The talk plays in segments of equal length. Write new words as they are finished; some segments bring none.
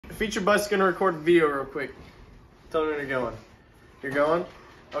Feature Bus is gonna record a video real quick. Tell me when you're going. You're going?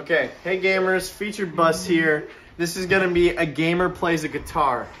 Okay. Hey gamers, Featured Bus here. This is gonna be a gamer plays a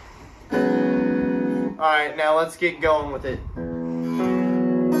guitar. Alright, now let's get going with it.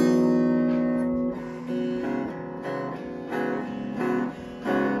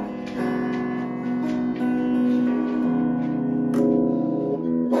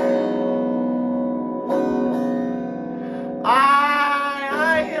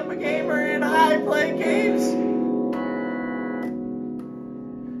 I am a gamer and I play games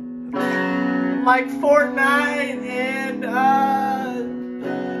like Fortnite and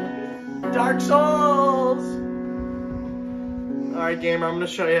Dark Souls. Alright gamer, I'm gonna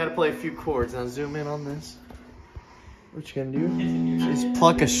show you how to play a few chords. Now zoom in on this. What you gonna do is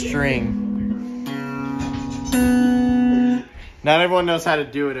pluck a string. Not everyone knows how to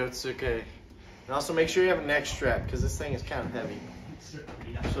do it, it's okay. And also make sure you have a neck strap because this thing is kind of heavy.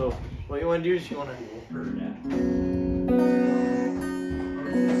 So what you want to do is you want to...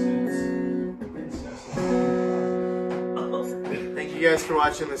 Thank you guys for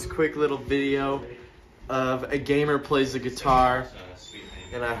watching this quick little video of a gamer plays the guitar.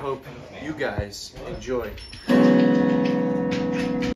 And I hope you guys enjoy.